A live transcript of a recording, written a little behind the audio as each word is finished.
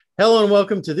Hello and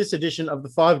welcome to this edition of the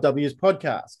 5Ws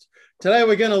podcast. Today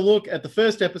we're going to look at the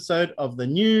first episode of the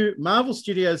new Marvel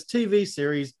Studios TV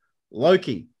series,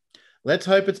 Loki. Let's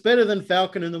hope it's better than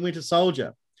Falcon and the Winter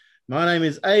Soldier. My name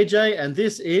is AJ and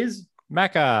this is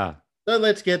Macca. So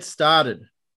let's get started.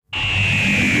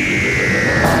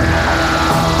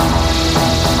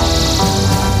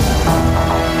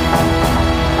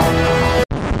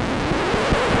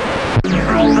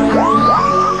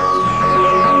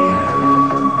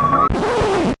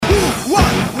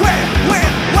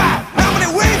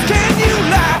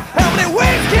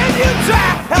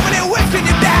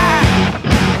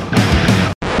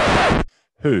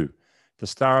 Who? The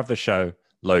star of the show,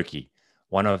 Loki,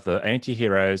 one of the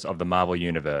anti-heroes of the Marvel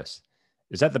Universe.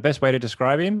 Is that the best way to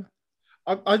describe him?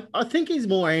 I think he's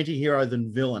more anti-hero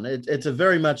than villain. It's a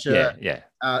very much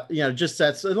just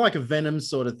that's like a Venom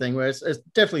sort of thing where it's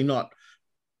definitely not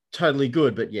totally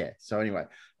good, but yeah. So anyway,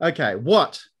 okay,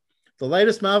 what? The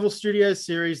latest Marvel Studios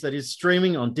series that is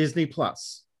streaming on Disney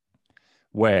Plus.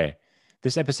 Where?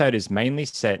 This episode is mainly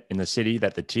set in the city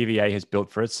that the TVA has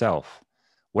built for itself.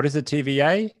 What is the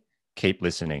TVA? Keep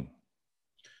listening.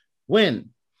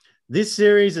 When? This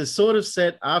series is sort of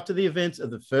set after the events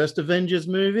of the first Avengers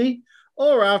movie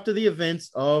or after the events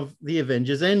of the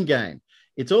Avengers Endgame.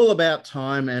 It's all about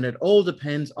time and it all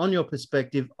depends on your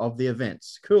perspective of the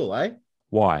events. Cool, eh?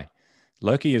 Why?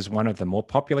 Loki is one of the more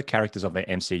popular characters of the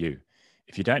MCU.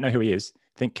 If you don't know who he is,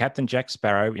 think Captain Jack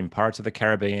Sparrow in Pirates of the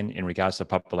Caribbean in regards to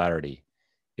popularity.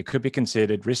 It could be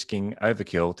considered risking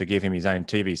overkill to give him his own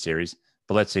TV series,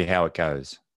 but let's see how it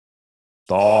goes.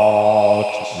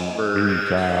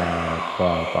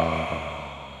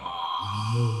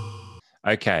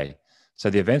 Okay, so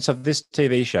the events of this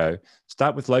TV show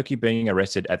start with Loki being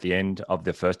arrested at the end of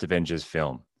the first Avengers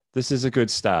film. This is a good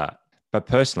start, but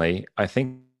personally, I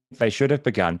think they should have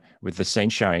begun with the scene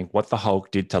showing what the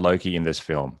Hulk did to Loki in this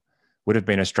film. Would have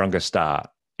been a stronger start.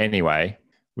 Anyway,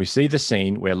 we see the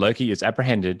scene where Loki is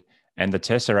apprehended and the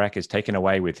Tesseract is taken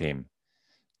away with him.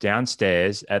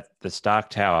 Downstairs at the Stark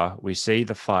Tower, we see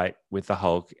the fight with the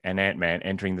Hulk and Ant-Man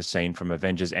entering the scene from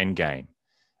Avengers Endgame.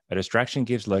 A distraction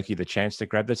gives Loki the chance to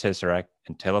grab the Tesseract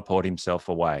and teleport himself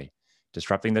away,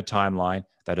 disrupting the timeline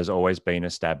that has always been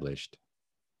established.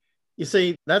 You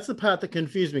see, that's the part that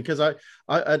confused me because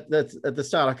that's at the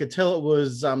start, I could tell it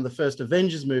was the first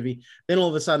Avengers movie. Then all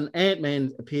of a sudden,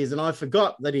 Ant-Man appears, and I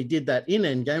forgot that he did that in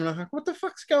Endgame. And I'm like, what the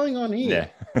fuck's going on here?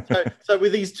 Yeah. so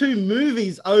with these two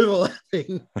movies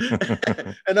overlapping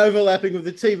and overlapping with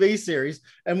the TV series,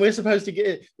 and we're supposed to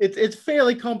get it's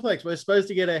fairly complex. We're supposed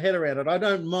to get our head around it. I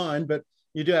don't mind, but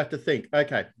you do have to think.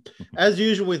 Okay, as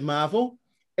usual with Marvel,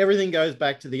 everything goes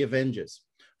back to the Avengers.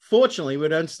 Fortunately, we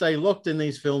don't stay locked in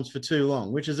these films for too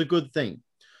long, which is a good thing.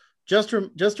 Just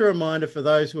a reminder for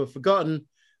those who have forgotten,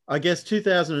 I guess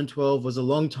 2012 was a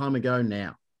long time ago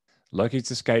now.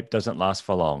 Loki's escape doesn't last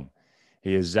for long.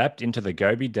 He is zapped into the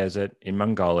Gobi Desert in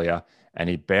Mongolia, and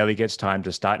he barely gets time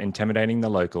to start intimidating the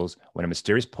locals when a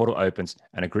mysterious portal opens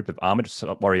and a group of armored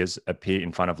warriors appear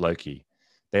in front of Loki.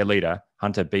 Their leader,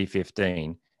 Hunter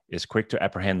B-15, is quick to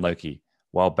apprehend Loki,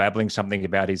 while babbling something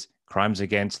about his crimes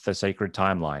against the sacred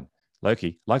timeline.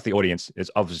 Loki, like the audience, is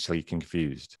obviously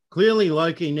confused. Clearly,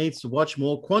 Loki needs to watch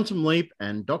more Quantum Leap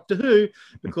and Doctor Who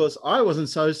because I wasn't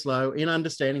so slow in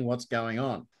understanding what's going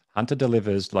on. Hunter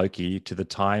delivers Loki to the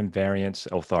Time Variance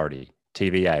Authority,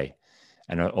 TVA,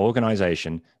 an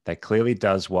organization that clearly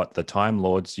does what the Time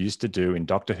Lords used to do in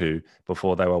Doctor Who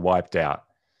before they were wiped out,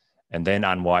 and then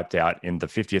unwiped out in the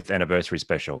 50th anniversary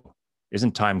special.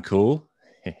 Isn't time cool?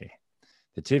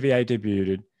 The TVA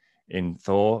debuted in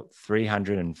Thor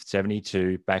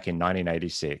 372 back in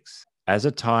 1986. As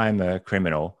a timer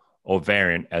criminal, or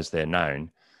variant as they're known,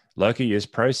 Loki is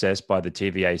processed by the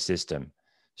TVA system,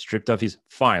 stripped of his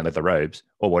fine leather robes,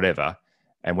 or whatever,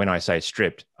 and when I say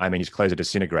stripped, I mean his clothes are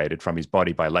disintegrated from his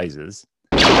body by lasers,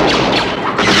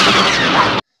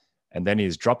 and then he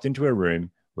is dropped into a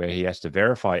room where he has to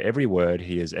verify every word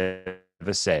he has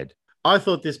ever said. I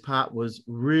thought this part was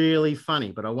really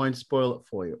funny, but I won't spoil it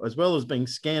for you, as well as being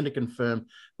scanned to confirm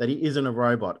that he isn't a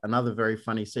robot. Another very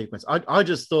funny sequence. I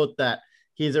just thought that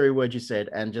here's every word you said,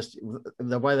 and just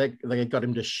the way they got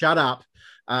him to shut up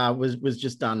was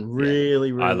just done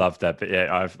really. I loved that, but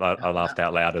yeah, I laughed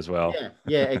out loud as well.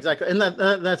 Yeah, exactly. And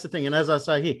that's the thing. And as I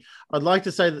say here, I'd like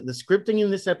to say that the scripting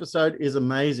in this episode is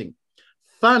amazing.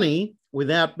 Funny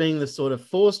without being the sort of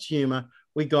forced humor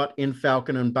we got in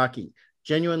Falcon and Bucky.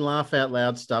 Genuine laugh out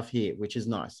loud stuff here, which is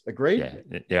nice. Agreed?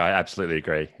 Yeah, I absolutely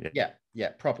agree. Yeah,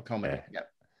 proper comedy. Yeah.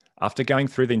 After going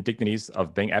through the indignities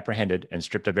of being apprehended and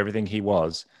stripped of everything he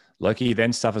was, Loki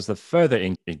then suffers the further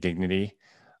indignity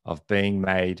of being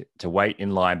made to wait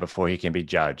in line before he can be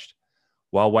judged.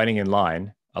 While waiting in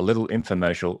line, a little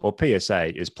infomercial or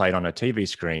PSA is played on a TV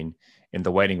screen in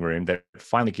the waiting room that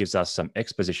finally gives us some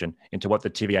exposition into what the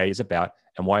TVA is about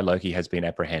and why Loki has been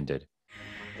apprehended.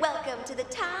 Welcome to the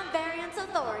Time Variance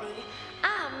Authority.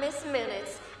 I'm Miss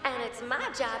Minutes, and it's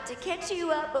my job to catch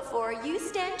you up before you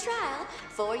stand trial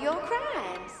for your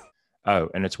crimes. Oh,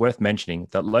 and it's worth mentioning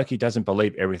that Loki doesn't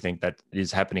believe everything that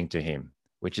is happening to him,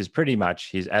 which is pretty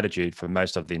much his attitude for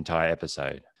most of the entire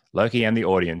episode. Loki and the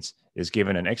audience is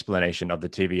given an explanation of the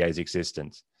TVA's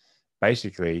existence.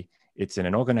 Basically, it's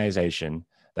an organization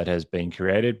that has been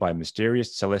created by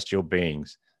mysterious celestial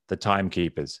beings, the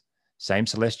Timekeepers. Same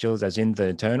celestials as in the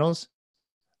Eternals?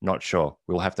 Not sure.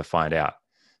 We'll have to find out.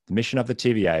 The mission of the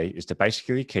TVA is to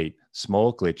basically keep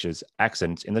small glitches,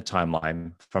 accidents in the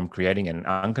timeline from creating an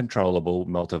uncontrollable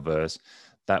multiverse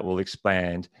that will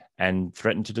expand and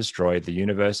threaten to destroy the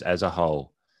universe as a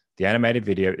whole. The animated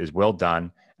video is well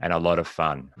done and a lot of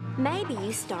fun. Maybe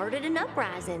you started an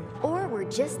uprising, or were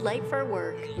just late for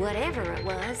work. Whatever it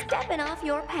was, stepping off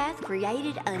your path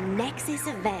created a Nexus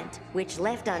event, which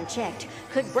left unchecked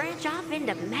could branch off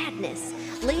into madness,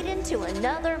 leading to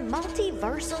another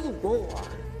multiversal war.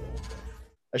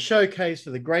 A showcase for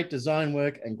the great design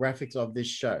work and graphics of this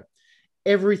show.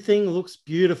 Everything looks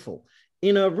beautiful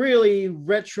in a really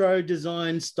retro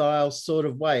design style sort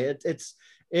of way. It's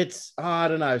I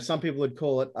don't know. Some people would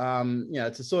call it,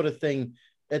 it's a sort of thing.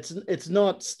 It's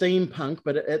not steampunk,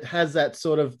 but it has that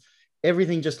sort of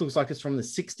everything just looks like it's from the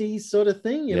 60s sort of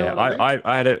thing. You know what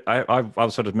I mean? I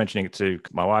was sort of mentioning it to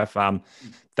my wife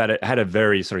that it had a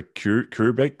very sort of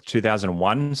Kubrick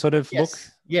 2001 sort of look.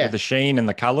 Yeah, with the sheen and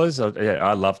the colors.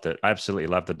 I loved it. I absolutely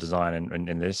loved the design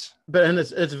in this. And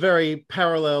it's very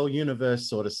parallel universe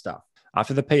sort of stuff.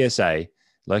 After the PSA,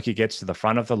 Loki gets to the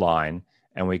front of the line,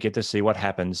 and we get to see what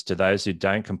happens to those who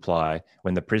don't comply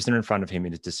when the prisoner in front of him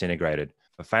is disintegrated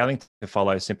for failing to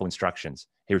follow simple instructions.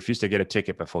 He refused to get a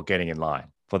ticket before getting in line.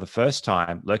 For the first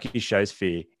time, Loki shows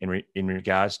fear in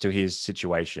regards to his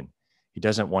situation. He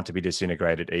doesn't want to be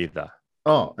disintegrated either.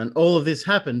 Oh, and all of this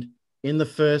happened in the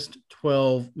first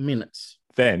 12 minutes.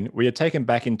 Then we are taken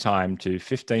back in time to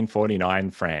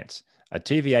 1549 France. A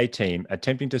TVA team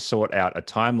attempting to sort out a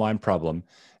timeline problem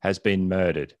has been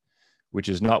murdered, which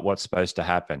is not what's supposed to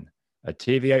happen. A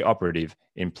TVA operative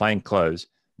in plain clothes,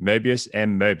 Mobius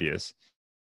M. Mobius,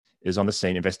 is on the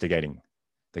scene investigating.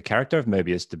 The character of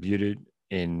Mobius debuted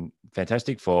in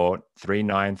Fantastic Four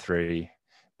 393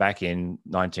 back in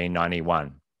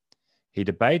 1991. He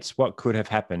debates what could have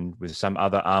happened with some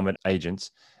other armored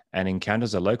agents and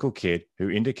encounters a local kid who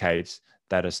indicates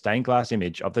that a stained glass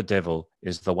image of the devil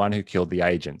is the one who killed the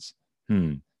agents.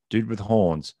 Dude with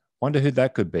horns. Wonder who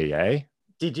that could be, eh?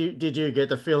 Did you get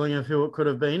the feeling of who it could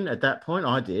have been at that point?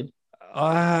 I did.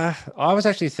 I was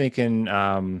actually thinking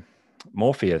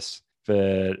Morpheus,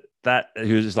 but that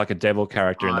who's like a devil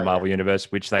character in the Marvel universe,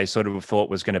 which they sort of thought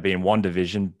was going to be in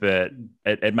WandaVision, but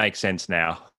it makes sense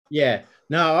now. Yeah.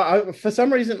 No, for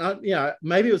some reason,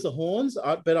 maybe it was the horns,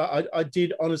 but I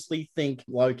did honestly think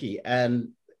Loki. And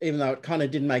even though it kind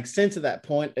of didn't make sense at that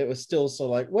point, it was still sort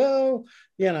of like, well,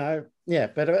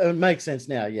 but it makes sense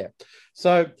now. Yeah.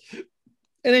 So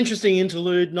an interesting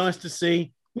interlude. Nice to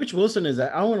see. Which Wilson is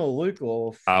that? Owen or Luke?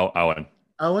 Or Owen.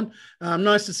 Owen.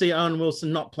 Nice to see Owen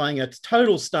Wilson not playing a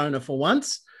total stoner for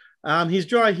once. His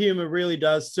dry humor really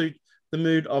does suit the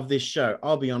mood of this show.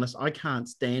 I'll be honest, I can't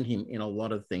stand him in a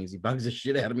lot of things. He bugs the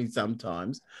shit out of me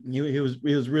sometimes. He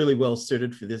was really well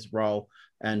suited for this role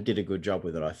and did a good job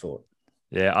with it, I thought.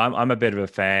 Yeah, I'm a bit of a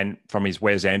fan from his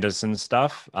Wes Anderson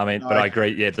stuff. I mean, but I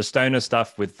agree. Yeah, the stoner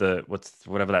stuff with the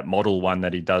whatever that model one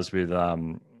that he does with I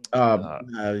know.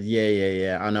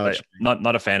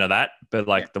 Not a fan of that, but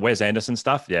like the Wes Anderson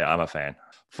stuff, yeah, I'm a fan.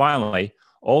 Finally,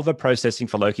 all the processing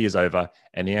for Loki is over,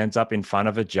 and he ends up in front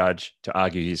of a judge to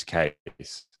argue his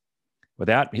case.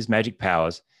 Without his magic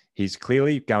powers, he's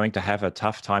clearly going to have a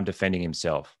tough time defending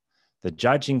himself. The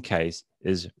judge in case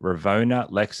is Ravonna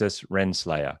Lexus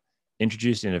Renslayer,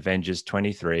 introduced in Avengers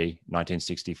 23,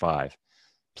 1965.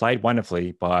 Played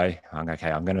wonderfully by, I'm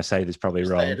going to say this probably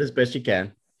wrong. Say it as best you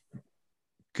can.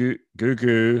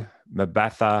 Gugu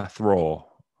Mbatha Thror.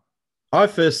 I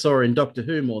first saw her in Doctor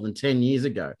Who more than 10 years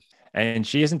ago. And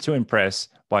she isn't too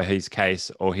impressed by his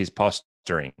case or his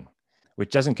posturing,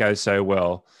 which doesn't go so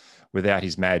well without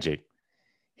his magic.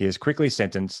 He is quickly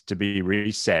sentenced to be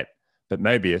reset, but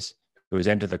Mobius, who has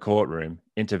entered the courtroom,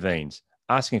 intervenes,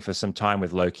 asking for some time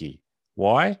with Loki.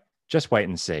 Why? Just wait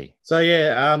and see. So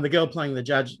yeah, the girl playing the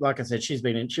judge, like I said, she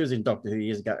was in Doctor Who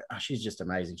years ago. Oh, she's just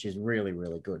amazing. She's really,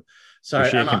 really good. So is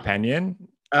she a companion?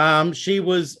 She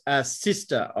was a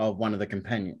sister of one of the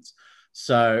companions.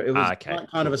 So it was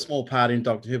kind of a small part in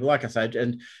Doctor Who, but like I said,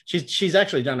 and she's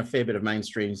actually done a fair bit of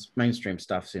mainstream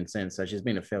stuff since then. So she's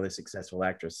been a fairly successful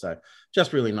actress. So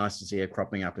just really nice to see her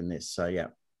cropping up in this. So yeah,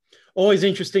 always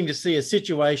interesting to see a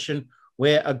situation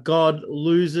where a god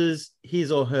loses his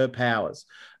or her powers.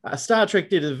 Star Trek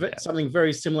did something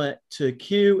very similar to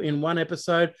Q in one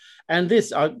episode, and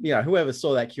this, whoever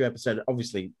saw that Q episode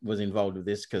obviously was involved with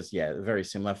this because very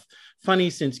similar. Funny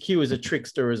since Q is a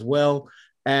trickster as well.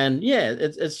 And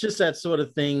it's just that sort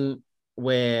of thing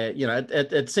where,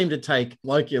 it seemed to take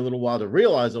Loki a little while to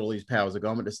realize that all these powers are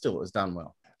gone, but it was done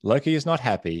well. Loki is not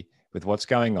happy with what's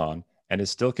going on and is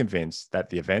still convinced that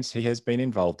the events he has been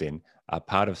involved in are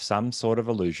part of some sort of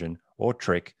illusion or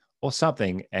trick or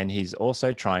something, and he's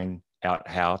also trying out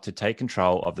how to take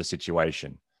control of the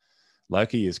situation.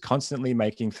 Loki is constantly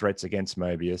making threats against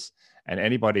Mobius and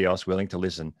anybody else willing to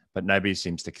listen, but nobody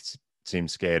seems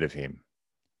scared of him.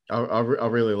 I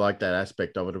really like that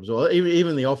aspect of it as well.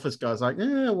 Even the office guy's like,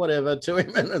 whatever to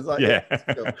him. And it's like,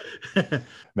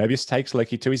 Mobius takes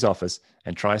Loki to his office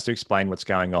and tries to explain what's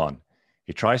going on.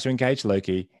 He tries to engage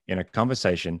Loki in a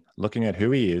conversation, looking at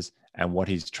who he is and what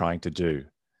he's trying to do.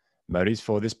 Motives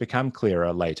for this become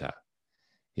clearer later.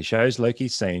 He shows Loki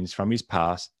scenes from his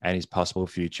past and his possible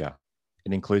future.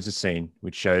 It includes a scene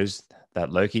which shows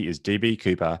that Loki is D.B.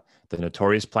 Cooper, the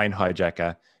notorious plane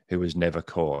hijacker who was never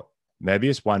caught.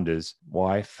 Mobius wonders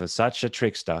why, for such a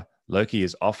trickster, Loki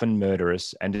is often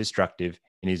murderous and destructive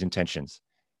in his intentions.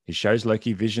 He shows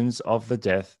Loki visions of the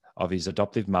death of his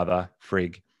adoptive mother,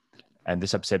 Frigg, and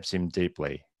this upsets him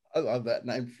deeply. I love that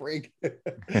name, Frigg.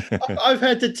 I've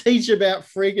had to teach about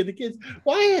Frigg and the kids.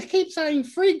 Why do you keep saying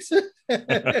Friggs?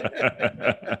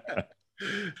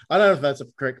 I don't know if that's a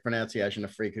correct pronunciation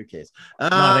of Frigg. Who cares? No,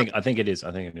 I think it is.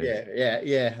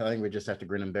 Yeah. I think we just have to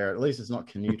grin and bear it. At least it's not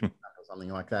Canute or something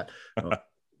like that.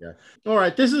 All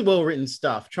right. This is well-written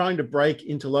stuff, trying to break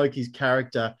into Loki's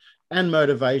character and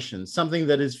motivation, something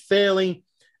that is fairly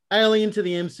alien to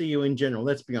the MCU in general.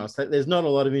 Let's be honest. There's not a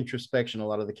lot of introspection, a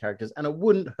lot of the characters, and it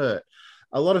wouldn't hurt.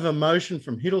 A lot of emotion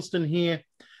from Hiddleston here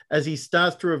as he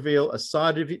starts to reveal a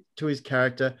side of it to his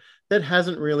character that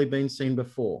hasn't really been seen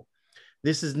before.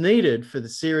 This is needed for the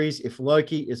series if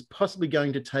Loki is possibly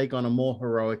going to take on a more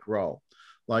heroic role.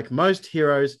 Like most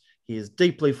heroes, he is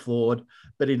deeply flawed,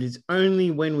 but it is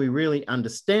only when we really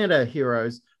understand our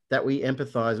heroes that we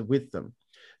empathize with them.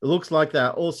 It looks like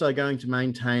they're also going to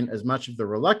maintain as much of the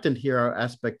reluctant hero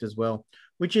aspect as well,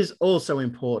 which is also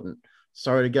important.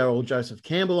 Sorry to go all Joseph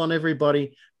Campbell on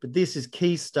everybody, but this is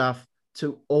key stuff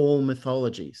to all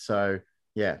mythology. So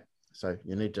you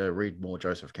need to read more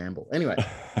Joseph Campbell. Anyway.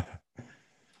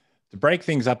 To break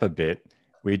things up a bit,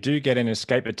 we do get an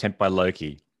escape attempt by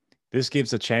Loki. This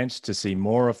gives a chance to see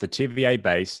more of the TVA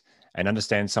base and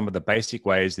understand some of the basic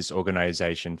ways this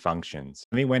organization functions.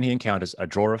 Only when he encounters a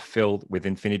drawer filled with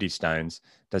Infinity Stones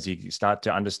does he start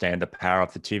to understand the power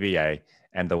of the TVA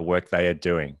and the work they are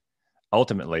doing.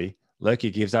 Ultimately, Loki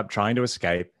gives up trying to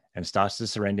escape and starts to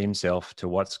surrender himself to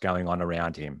what's going on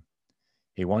around him.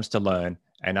 He wants to learn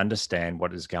and understand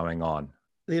what is going on.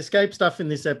 The escape stuff in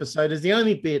this episode is the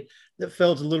only bit that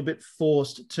felt a little bit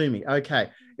forced to me. Okay,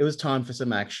 it was time for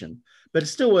some action, but it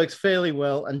still works fairly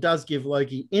well and does give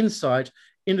Loki insight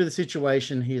into the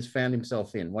situation he has found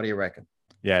himself in. What do you reckon?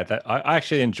 Yeah, I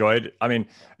actually enjoyed. I mean,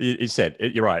 you said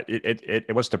you're right.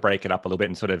 It was to break it up a little bit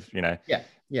and sort of,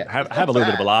 have a little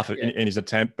bit of a laugh in his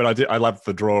attempt. But I loved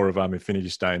the draw of Infinity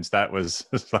Stones. That was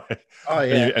like,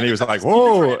 and he was like,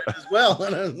 whoa, as well.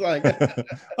 And I was like,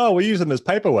 oh, we're using them as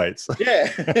paperweights. Yeah,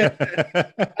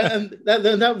 and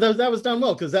that was done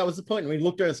well because that was the point. And we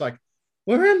looked at it, it's like,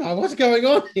 where am I? What's going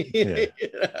on here?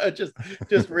 I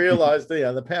just realized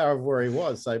the power of where he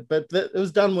was. So, but it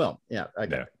was done well. Yeah.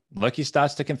 Okay. Yeah. Loki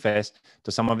starts to confess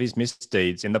to some of his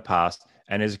misdeeds in the past,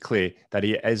 and it is clear that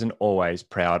he isn't always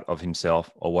proud of himself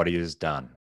or what he has done.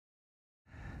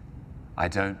 I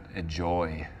don't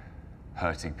enjoy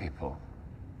hurting people.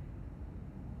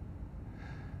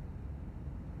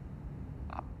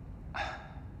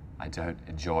 I don't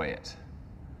enjoy it.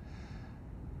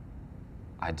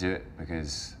 I do it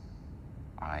because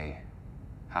I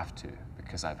have to,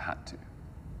 because I've had to,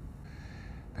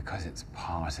 because it's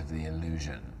part of the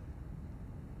illusion.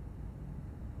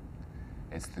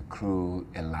 It's the cruel,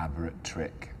 elaborate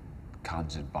trick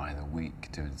conjured by the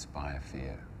weak to inspire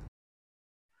fear.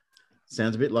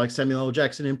 Sounds a bit like Samuel L.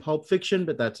 Jackson in Pulp Fiction,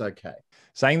 but that's okay.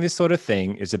 Saying this sort of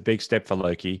thing is a big step for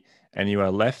Loki, and you are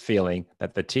left feeling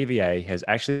that the TVA has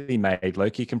actually made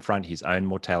Loki confront his own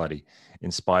mortality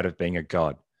in spite of being a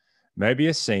god.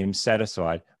 Mobius seems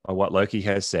satisfied by what Loki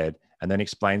has said and then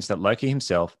explains that Loki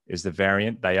himself is the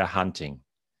variant they are hunting.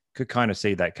 Could kind of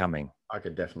see that coming. I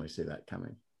could definitely see that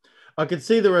coming. I could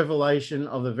see the revelation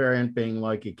of the variant being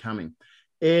Loki coming.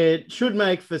 It should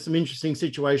make for some interesting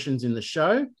situations in the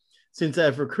show, since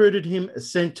they've recruited him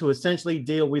sent to essentially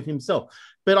deal with himself.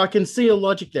 But I can see a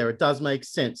logic there. It does make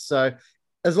sense. So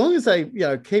as long as they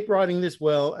keep writing this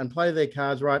well and play their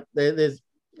cards right, I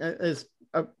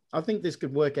think this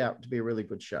could work out to be a really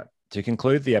good show. To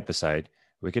conclude the episode,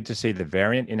 we get to see the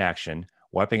variant in action,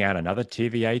 wiping out another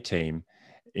TVA team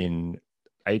in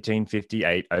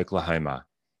 1858 Oklahoma.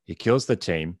 He kills the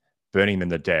team, burning them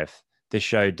to death. This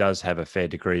show does have a fair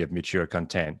degree of mature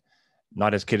content,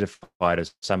 not as kiddified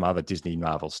as some other Disney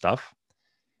Marvel stuff.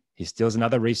 He steals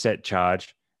another reset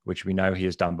charge, which we know he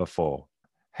has done before.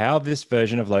 How this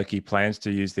version of Loki plans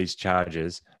to use these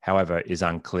charges, however, is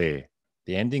unclear.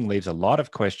 The ending leaves a lot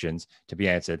of questions to be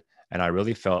answered, and I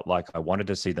really felt like I wanted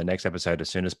to see the next episode as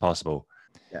soon as possible.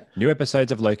 Yeah. New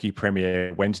episodes of Loki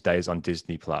premiere Wednesdays on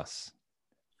Disney+.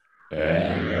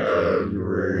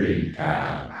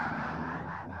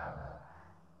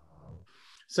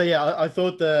 So yeah, I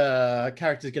thought the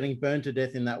characters getting burned to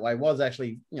death in that way was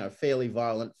actually, fairly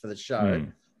violent for the show.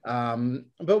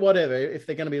 But whatever, if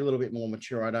they're going to be a little bit more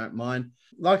mature, I don't mind.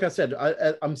 Like I said,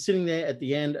 I'm sitting there at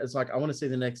the end. It's like, I want to see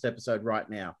the next episode right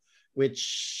now,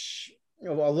 which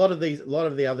a lot of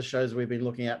the other shows we've been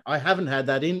looking at, I haven't had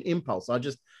that in impulse.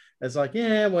 It's like,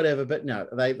 yeah, whatever. But no,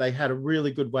 they had a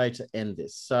really good way to end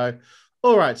this. So,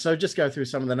 all right. So just go through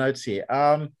some of the notes here.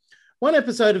 One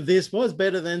episode of this was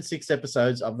better than 6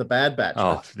 episodes of The Bad Batch.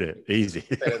 Oh, easy.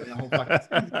 Better than the whole fucking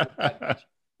season of The Bad Batch.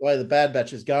 The way The Bad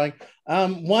Batch is going.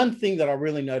 One thing that I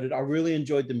really noted, I really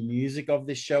enjoyed the music of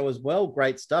this show as well.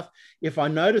 Great stuff. If I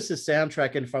notice the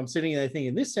soundtrack and if I'm sitting there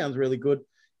thinking, this sounds really good,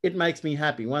 it makes me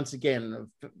happy. Once again,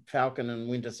 Falcon and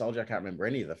Winter Soldier, I can't remember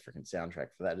any of the freaking soundtrack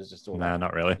for that. It's just all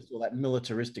not really. Just all that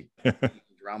militaristic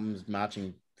drums,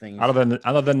 marching things.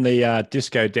 Other than the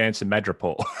disco dance in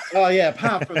Madripoor. Oh yeah,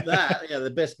 apart from that, the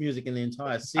best music in the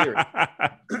entire series.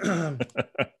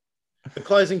 The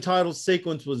closing title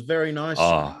sequence was very nice.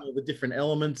 All the different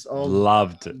elements of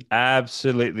loved it.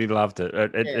 Absolutely loved it.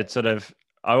 It sort of.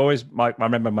 I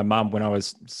remember my mum when I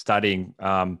was studying.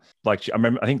 I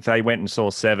think they went and saw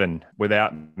 7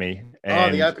 without me.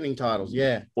 And, the opening titles,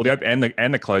 yeah. Well,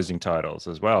 the closing titles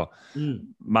as well.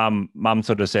 Mum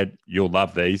sort of said, "You'll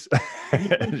love these."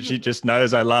 She just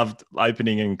knows I loved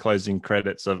opening and closing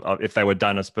credits of if they were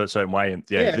done a certain way. And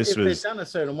this was done a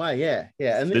certain way. Yeah.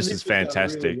 And this is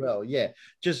fantastic. Really well, yeah.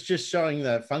 Just showing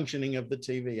the functioning of the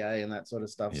TVA and that sort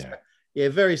of stuff. Yeah,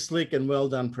 so, very slick and well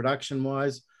done production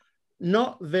wise.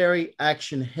 Not very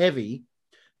action heavy,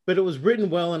 but it was written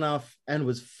well enough and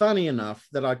was funny enough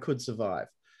that I could survive.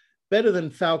 Better than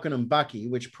Falcon and Bucky,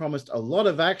 which promised a lot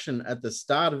of action at the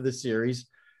start of the series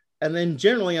and then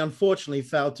generally, unfortunately,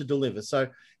 failed to deliver. So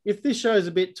if this show's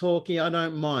a bit talky, I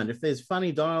don't mind. If there's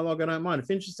funny dialogue, I don't mind.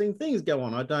 If interesting things go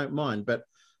on, I don't mind. But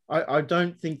I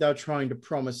don't think they're trying to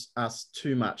promise us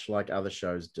too much like other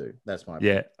shows do. That's my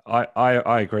opinion.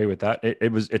 I agree with that. I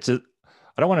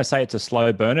don't want to say it's a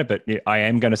slow burner, but I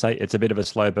am going to say it's a bit of a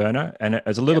slow burner. And it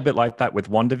was a little bit like that with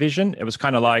WandaVision. It was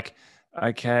kind of like,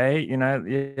 okay,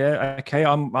 okay,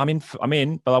 I'm in,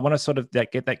 but I want to sort of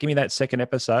give me that second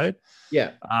episode.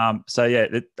 Yeah. I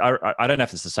don't know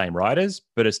if it's the same writers,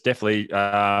 but it's definitely,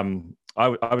 I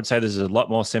would say this is a lot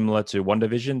more similar to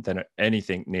WandaVision than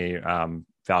anything near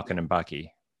Falcon and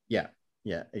Bucky. Yeah,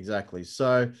 exactly.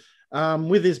 So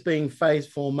with this being Phase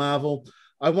 4 Marvel,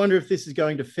 I wonder if this is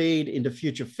going to feed into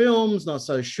future films. Not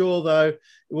so sure, though. It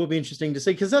will be interesting to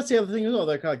see, because that's the other thing as well.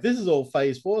 They're kind of like, this is all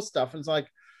Phase 4 stuff. And it's like,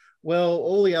 well,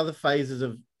 all the other phases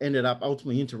have ended up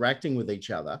ultimately interacting with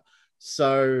each other.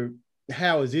 So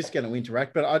how is this going to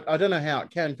interact? But I don't know how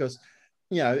it can, because,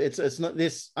 it's not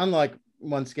this, unlike,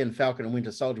 once again, Falcon and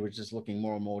Winter Soldier, which is looking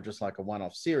more and more just like a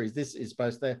one-off series. This is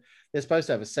they're supposed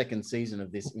to have a second season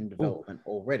of this in development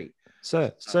already.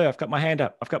 Sir, I've got my hand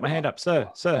up. Sir.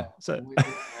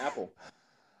 Apple.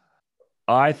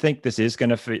 I think this is going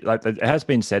to feed, like it has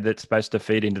been said, that it's supposed to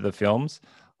feed into the films.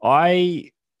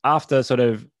 After sort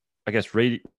of, I guess,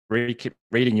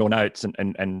 reading your notes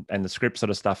and the script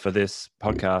sort of stuff for this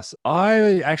podcast,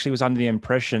 I actually was under the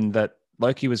impression that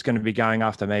Loki was going to be going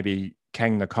after maybe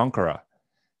Kang the Conqueror,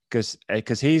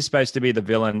 because he's supposed to be the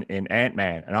villain in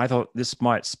Ant-Man, and I thought this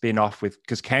might spin off with,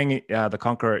 because Kang the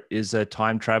Conqueror is a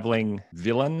time traveling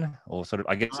villain, or sort of,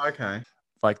 I guess,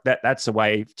 like that's a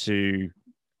way to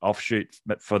offshoot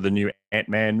for the new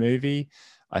Ant-Man movie.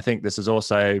 I think this is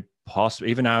also possible,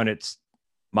 even though it's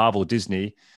Marvel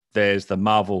Disney, there's the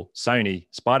Marvel Sony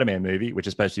Spider-Man movie, which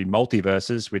is supposed to be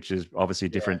multiverses, which is obviously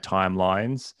different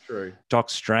timelines. True. Doc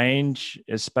Strange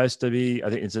is supposed to be, I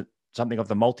think, is it something of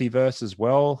the multiverse as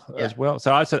well?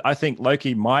 So I think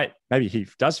Loki maybe he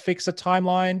does fix a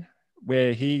timeline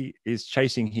where he is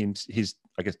chasing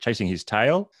chasing his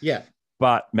tail. Yeah.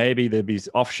 But maybe there'd be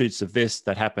offshoots of this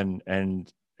that happen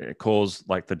and cause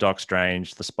like the Doc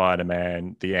Strange, the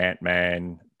Spider-Man, the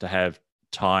Ant-Man to have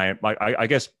time. Like I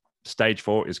guess stage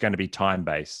 4 is going to be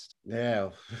time-based. Yeah.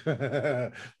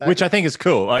 Which I think is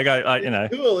cool. Like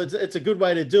cool. It's a good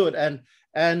way to do it. And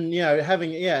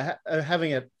having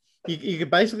it, you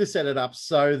could basically set it up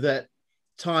so that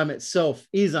time itself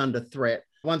is under threat.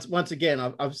 Once again,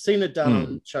 I've seen it done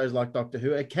on shows like Doctor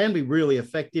Who. It can be really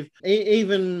effective.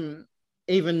 Even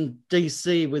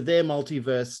DC with their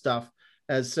multiverse stuff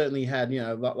has certainly had,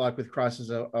 like with Crisis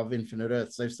of Infinite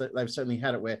Earths, they've certainly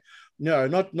had it where,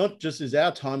 not just is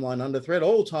our timeline under threat,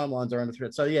 all timelines are under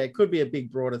threat. So yeah, it could be a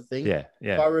big broader thing.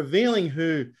 Yeah. By revealing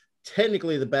who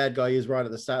technically the bad guy is right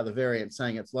at the start of the variant,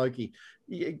 saying it's Loki,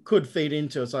 it could feed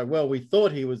into it's like, well, we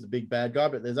thought he was the big bad guy,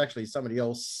 but there's actually somebody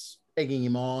else egging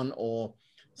him on, or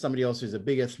somebody else who's a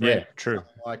bigger threat. Yeah, true.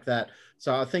 Like that.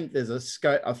 So I think there's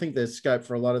scope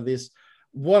for a lot of this.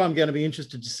 What I'm going to be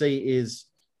interested to see is,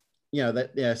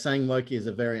 saying Loki is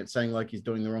a variant, saying Loki's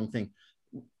doing the wrong thing.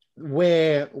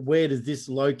 Where does this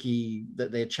Loki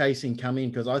that they're chasing come in?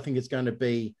 Because I think it's going to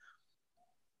be,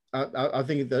 I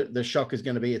think the shock is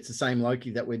going to be it's the same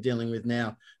Loki that we're dealing with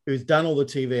now, who's done all the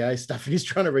TVA stuff and he's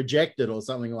trying to reject it or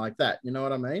something like that. You know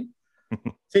what I mean?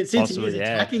 Since Possibly, he's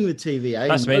attacking the TVA,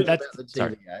 that's the TVA.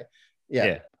 Sorry.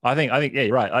 Yeah. I think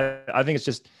you're right. I think it's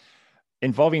just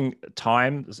involving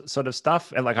time sort of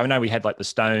stuff. And like, I know we had like the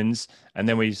stones, and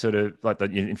then we sort of like the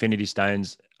Infinity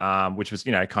Stones, which was,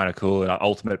 kind of cool, and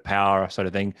ultimate power sort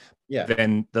of thing. Yeah.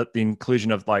 Then the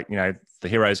inclusion of like, the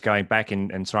heroes going back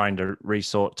and trying to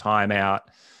resort time out.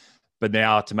 But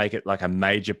now to make it like a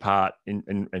major part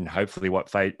in hopefully what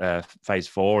phase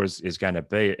 4 is going to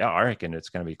be, I reckon it's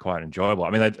going to be quite enjoyable. I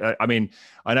mean,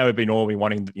 I know we've been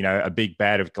wanting, a big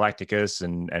bad of Galacticus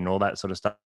and all that sort of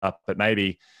stuff, but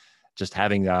maybe just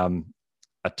having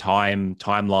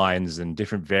timelines and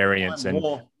different variants,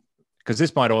 and because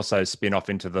this might also spin off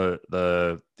into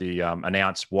the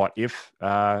announced What If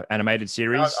animated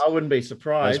series. I wouldn't be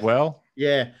surprised as well.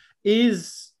 Yeah,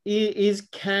 is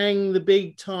Kang the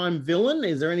big time villain?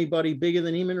 Is there anybody bigger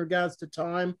than him in regards to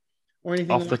time or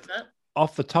anything like that?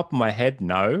 Off the top of my head,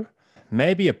 no.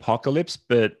 Maybe Apocalypse,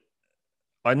 but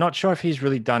I'm not sure if he's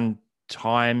really done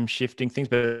time shifting things.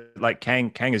 But like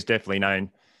Kang is definitely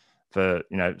known for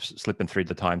slipping through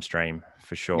the time stream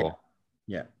for sure.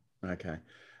 Yeah. Okay.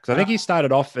 Because I think he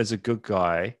started off as a good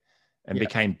guy and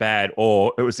became bad,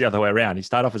 or it was the other way around. He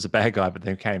started off as a bad guy, but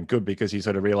then became good because he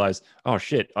sort of realized, oh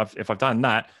shit, if I've done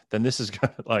that, then this is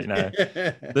gonna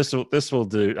this will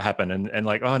happen, and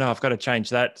like, oh no, I've got to change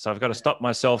that, so I've got to stop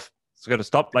myself. Got to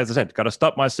stop, as I said, got to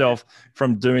stop myself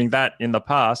from doing that in the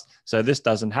past, so this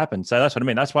doesn't happen. So that's what I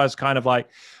mean. That's why it's kind of like,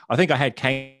 I think I had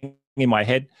Kang in my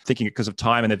head thinking because of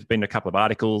time, and there've been a couple of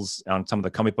articles on some of the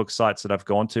comic book sites that I've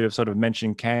gone to have sort of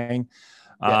mentioned Kang.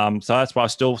 So that's why I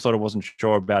still sort of wasn't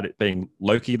sure about it being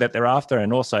Loki that they're after.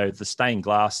 And also the stained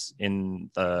glass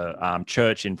in the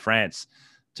church in France,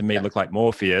 to me, looked like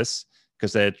Morpheus,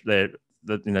 because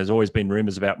there's always been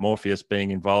rumors about Morpheus being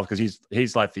involved, because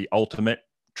he's like the ultimate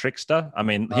trickster. I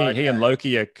mean, he and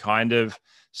Loki are kind of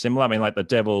similar. I mean, like the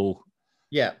devil.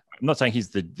 Yeah. I'm not saying he's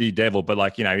the devil, but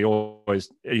like,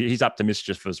 he's up to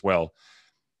mischief as well.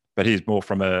 But he's more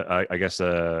from a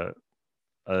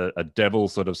devil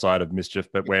sort of side of mischief,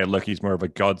 but where Loki's more of a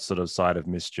god sort of side of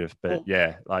mischief. But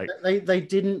they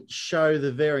didn't show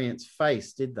the variant's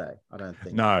face, did they? I don't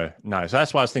think. No. So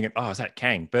that's why I was thinking, oh, is that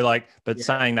Kang? But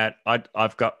saying that,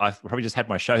 I've probably just had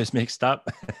my shows mixed up.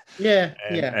 But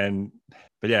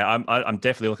I'm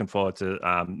definitely looking forward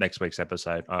to next week's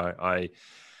episode.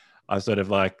 I sort of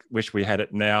like wish we had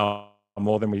it now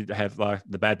more than we have like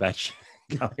the Bad Batch.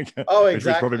 Oh, exactly. Which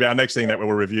is probably our next thing that we'll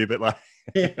review, but like.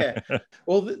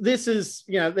 Well, this is,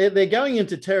 they're going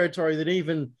into territory that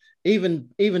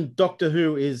even Doctor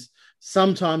Who is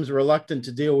sometimes reluctant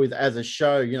to deal with as a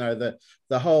show.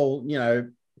 The whole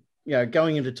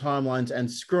going into timelines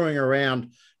and screwing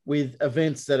around with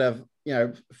events that have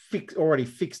already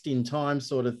fixed in time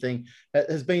sort of thing. It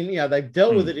has been, they've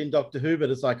dealt with it in Doctor Who, but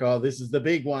it's like, oh, this is the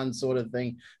big one sort of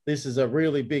thing. This is a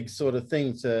really big sort of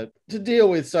thing to deal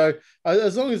with. So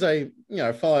as long as they,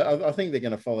 follow, I think they're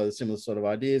going to follow the similar sort of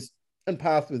ideas and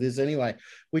path with this anyway,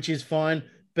 which is fine.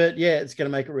 But yeah, it's going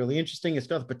to make it really interesting. It's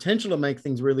got the potential to make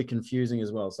things really confusing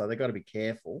as well. So they've got to be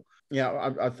careful.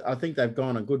 Yeah, I think they've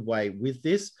gone a good way with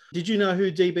this. Did you know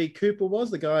who DB Cooper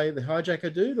was, the guy, the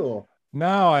hijacker dude, or?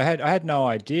 No, I had no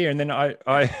idea. And then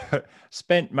I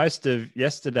spent most of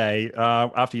yesterday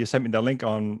after you sent me the link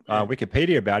on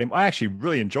Wikipedia about him. I actually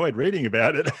really enjoyed reading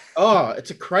about it. Oh,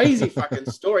 it's a crazy fucking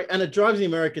story. And it drives the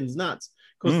Americans nuts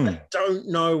because they don't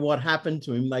know what happened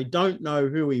to him. They don't know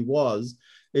who he was.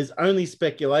 There's only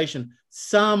speculation.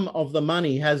 Some of the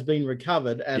money has been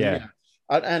recovered. And Yeah.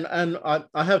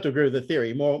 I have to agree with the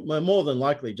theory. More than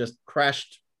likely just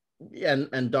crashed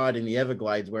and died in the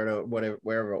Everglades,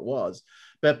 wherever it was.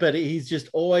 But he's just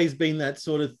always been that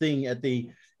sort of thing at the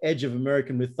edge of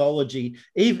American mythology.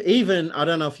 Even I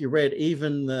don't know if you read,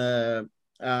 even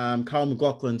Kyle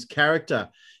MacLachlan's character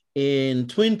in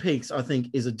Twin Peaks, I think,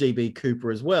 is a DB Cooper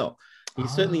as well.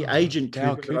 He's certainly Agent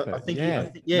Dale Cooper. Cooper. I think,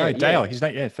 No, Dale. He's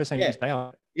not. Yeah, first name is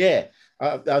Dale. Yeah.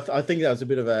 I think that was a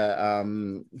bit of a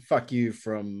fuck you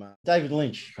from David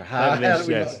Lynch. How did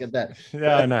we not get that?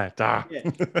 Yeah, no.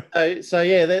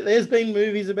 There's been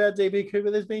movies about DB Cooper.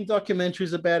 There's been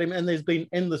documentaries about him, and there's been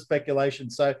endless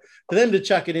speculation. So for them to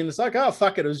chuck it in, it's like, oh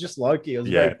fuck it, it was just Loki.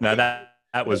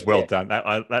 That was well done.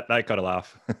 That got a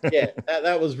laugh.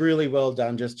 That was really well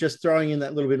done. Just throwing in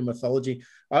that little bit of mythology.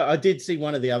 I did see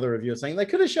one of the other reviewers saying they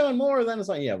could have shown more of that. It's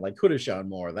like, yeah, they could have shown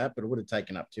more of that, but it would have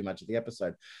taken up too much of the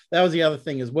episode. That was the other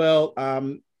thing as well.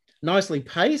 Nicely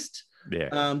paced.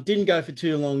 Yeah. Didn't go for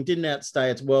too long. Didn't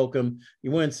outstay its welcome.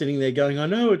 You weren't sitting there going, I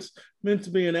know it's meant to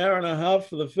be an hour and a half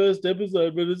for the first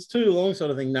episode, but it's too long,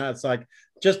 sort of thing. No, it's like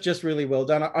just really well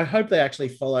done. I hope they actually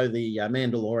follow the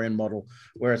Mandalorian model,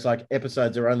 where it's like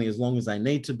episodes are only as long as they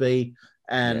need to be,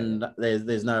 and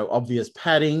there's no obvious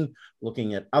padding.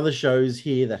 Looking at other shows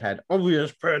here that had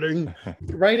obvious padding,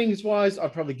 ratings wise,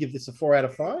 I'd probably give this a 4 out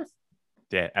of 5.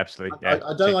 Yeah, absolutely.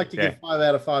 I don't like to give 5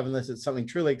 out of 5 unless it's something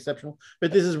truly exceptional,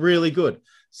 but this is really good.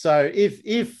 So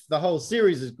if the whole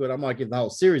series is good, I might give the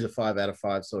whole series a 5 out of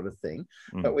 5 sort of thing.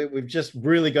 But we've just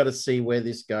really got to see where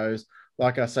this goes.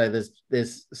 Like I say,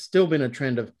 there's still been a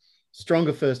trend of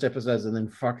stronger first episodes and then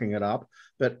fucking it up.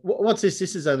 But what's this?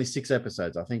 This is only 6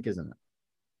 episodes, I think, isn't it?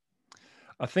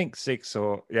 I think 6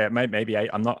 or maybe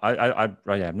 8. I'm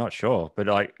not sure. But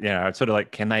it's sort of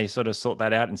like, can they sort of sort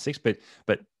that out in 6? But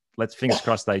let's fingers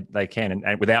crossed they can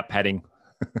and without padding.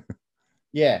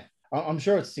 Yeah, I'm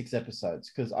sure it's 6 episodes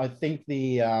because I think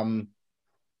the other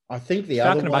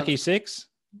one, Bucky 6.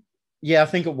 Yeah, I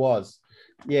think it was.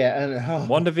 Yeah, and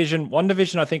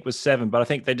WandaVision I think was 7, but I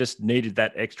think they just needed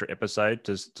that extra episode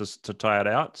to tie it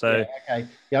out. So okay,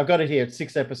 I've got it here. It's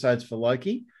 6 episodes for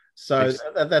Loki. So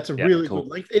that's a really good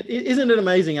length. Isn't it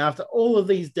amazing? After all of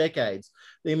these decades,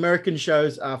 the American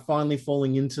shows are finally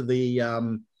falling into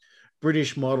the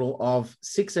British model of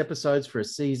 6 episodes for a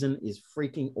season is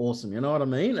freaking awesome. You know what I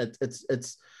mean?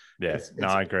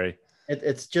 I agree.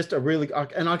 It's just a really,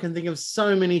 and I can think of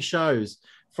so many shows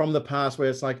from the past where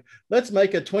it's like, let's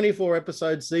make a 24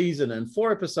 episode season and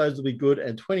 4 episodes will be good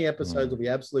and 20 episodes will be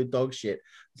absolute dog shit.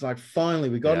 It's like, finally,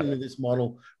 we got into this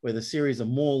model where the series are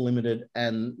more limited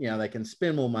and, they can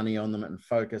spend more money on them and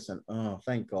focus. And, oh,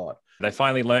 thank God. They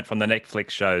finally learnt from the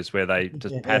Netflix shows where they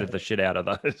just padded the shit out of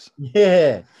those.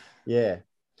 Yeah. Yeah.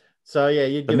 So,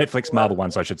 you'd give the Netflix Marvel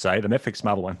ones, I should say. The Netflix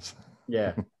Marvel ones.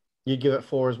 Yeah. You'd give it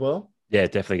 4 as well? Yeah,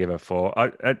 definitely give it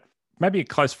 4. Maybe a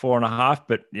close 4.5,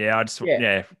 but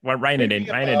rein it in.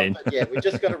 Yeah, we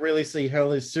just got to really see how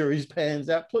this series pans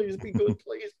out. Please be good.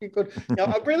 Please be good.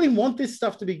 I really want this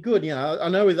stuff to be good. I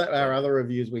know with our other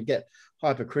reviews we get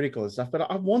hypercritical and stuff, but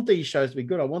I want these shows to be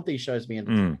good. I want these shows to be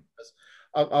entertaining.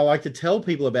 I like to tell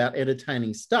people about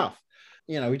entertaining stuff.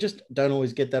 We just don't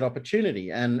always get that opportunity,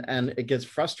 and it gets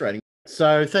frustrating.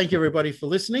 So thank you everybody for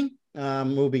listening.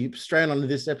 We'll be straight on to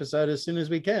this episode as soon as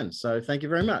we can. So thank you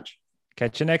very much.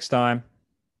 Catch you next time.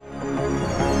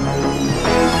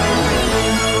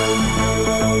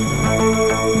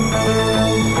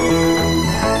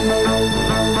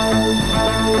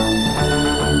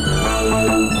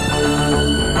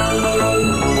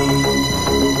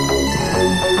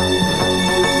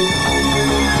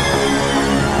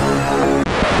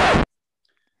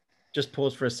 Just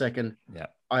pause for a second. Yeah.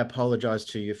 I apologize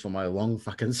to you for my long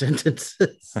fucking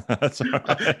sentences. That's all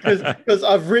right. Because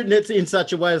I've written it in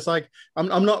such a way, it's like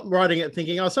I'm not writing it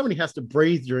thinking, somebody has to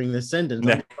breathe during this sentence.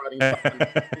 I'm writing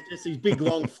just these big,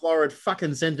 long, florid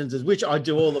fucking sentences, which I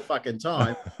do all the fucking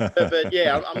time. But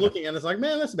I'm looking and it's like,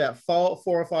 man, that's about 4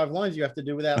 or 5 lines you have to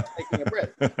do without taking a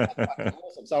breath. That's fucking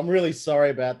awesome. So I'm really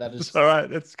sorry about that. It's all right.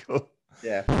 That's cool.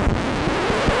 Yeah.